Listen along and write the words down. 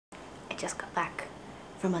just got back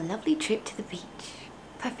from a lovely trip to the beach.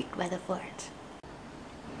 Perfect weather for it.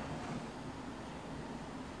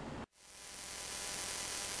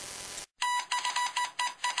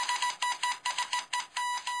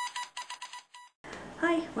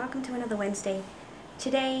 Hi, welcome to another Wednesday.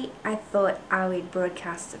 Today I thought I would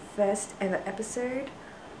broadcast the first ever episode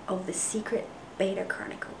of the secret beta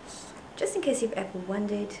chronicles. Just in case you've ever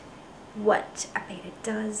wondered what a beta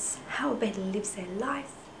does, how a beta lives their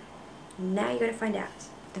life, now you're going to find out.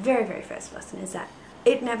 The very first lesson is that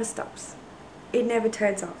it never stops. It never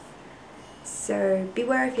turns off. So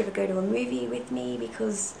beware if you ever go to a movie with me,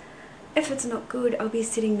 because if it's not good, I'll be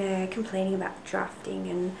sitting there complaining about drafting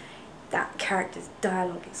and that character's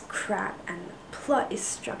dialogue is crap and the plot is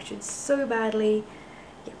structured so badly.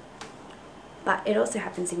 Yeah. But it also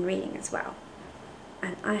happens in reading as well.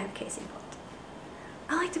 And I have case in point.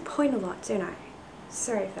 I like to point a lot, don't I?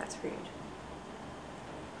 Sorry if that's rude.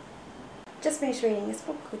 Just finished reading this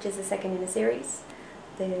book, which is the second in a series.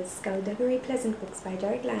 The Skullduggery Pleasant books by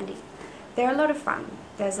Jared Landy. They're a lot of fun.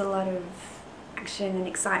 There's a lot of action and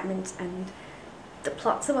excitement, and the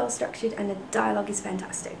plots are well structured and the dialogue is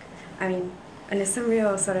fantastic. I mean, and there's some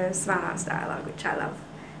real sort of smart-ass dialogue, which I love,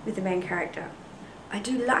 with the main character. I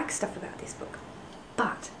do like stuff about this book,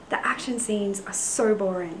 but the action scenes are so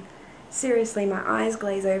boring. Seriously, my eyes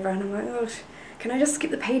glaze over and I'm like, oh, can I just skip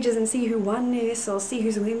the pages and see who won this or see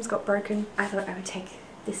whose limbs got broken? I thought I would take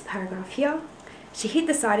this paragraph here. She hit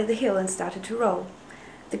the side of the hill and started to roll.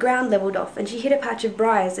 The ground levelled off and she hit a patch of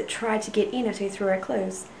briars that tried to get in at her through her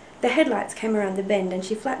clothes. The headlights came around the bend and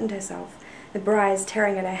she flattened herself, the briars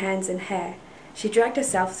tearing at her hands and hair. She dragged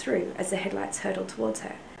herself through as the headlights hurtled towards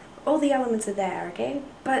her. All the elements are there, okay?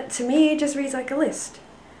 But to me it just reads like a list.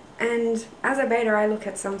 And as a beta I look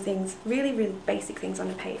at some things, really basic things on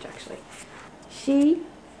the page actually. She,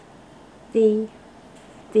 the,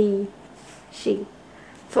 she.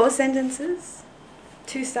 4 sentences,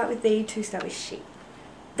 2 start with the, 2 start with she.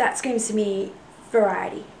 That screams to me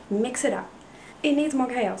variety. Mix it up. It needs more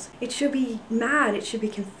chaos. It should be mad, it should be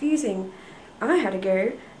confusing. I had to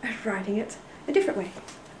go at writing it a different way.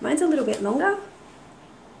 Mine's a little bit longer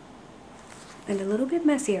and a little bit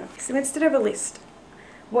messier. So instead of a list,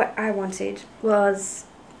 what I wanted was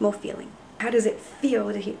more feeling. How does it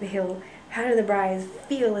feel to hit the hill? How do the briars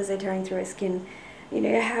feel as they're tearing through her skin? You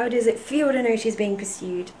know, how does it feel to know she's being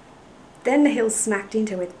pursued? Then the hill smacked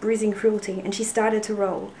into her with bruising cruelty and she started to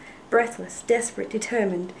roll. Breathless, desperate,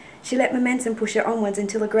 determined, she let momentum push her onwards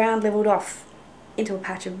until the ground levelled off into a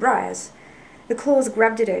patch of briars. The claws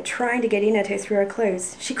grabbed at her, trying to get in at her through her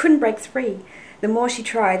clothes. She couldn't break free. The more she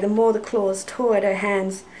tried, the more the claws tore at her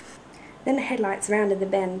hands. Then the headlights rounded the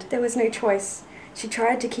bend. There was no choice. She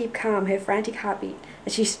tried to keep calm her frantic heartbeat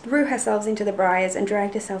as she threw herself into the briars and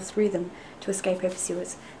dragged herself through them to escape her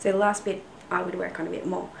pursuers. So the last bit I would work on a bit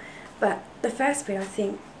more. But the first bit I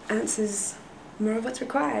think answers more of what's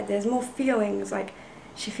required. There's more feelings, like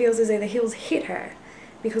she feels as though the hills hit her,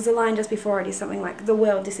 because the line just before it is something like the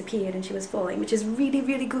world disappeared and she was falling, which is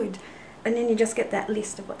really good. And then you just get that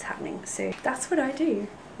list of what's happening. So that's what I do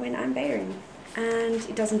when I'm betaing. And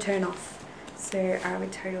it doesn't turn off. So I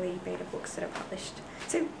would totally beta books that are published.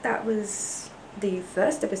 So that was the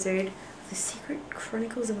first episode of the Secret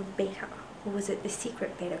Chronicles of a Beta. Or was it the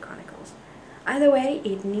Secret Beta Chronicles? Either way,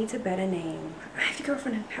 it needs a better name. I have to go off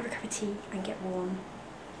and have a cup of tea and get warm.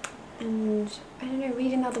 And, I don't know,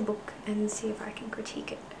 read another book and see if I can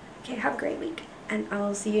critique it. Okay, have a great week. And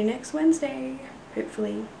I'll see you next Wednesday.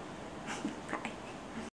 Hopefully. Bye.